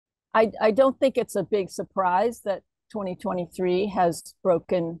I don't think it's a big surprise that 2023 has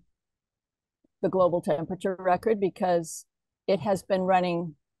broken the global temperature record because it has been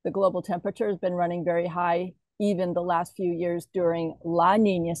running, the global temperature has been running very high even the last few years during La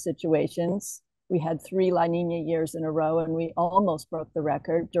Nina situations. We had 3 La Nina years in a row and we almost broke the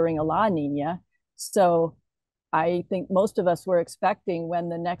record during a La Nina. So I think most of us were expecting when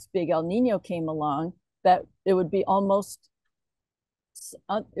the next big El Nino came along that it would be almost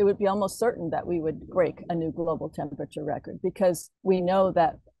certain that we would break a new global temperature record because we know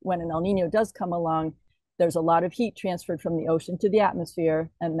that when an El Nino does come along, there's a lot of heat transferred from the ocean to the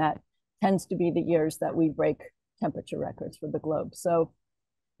atmosphere, and that tends to be the years that we break temperature records for the globe. So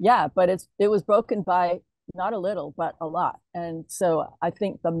yeah, but it was broken by not a little, but a lot. And so I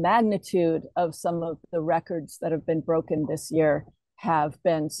think the magnitude of some of the records that have been broken this year have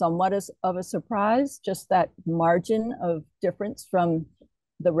been somewhat of a surprise, just that margin of difference from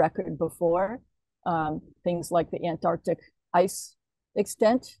the record before. Things like the Antarctic ice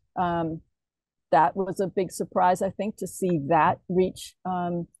extent. That was a big surprise, I think, to see that reach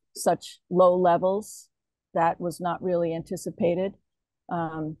such low levels. That was not really anticipated.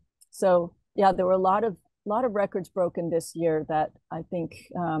 So yeah, there were a lot of records broken this year that I think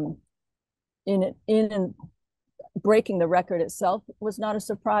in breaking the record itself was not a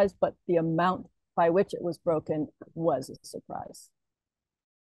surprise, but the amount by which it was broken was a surprise.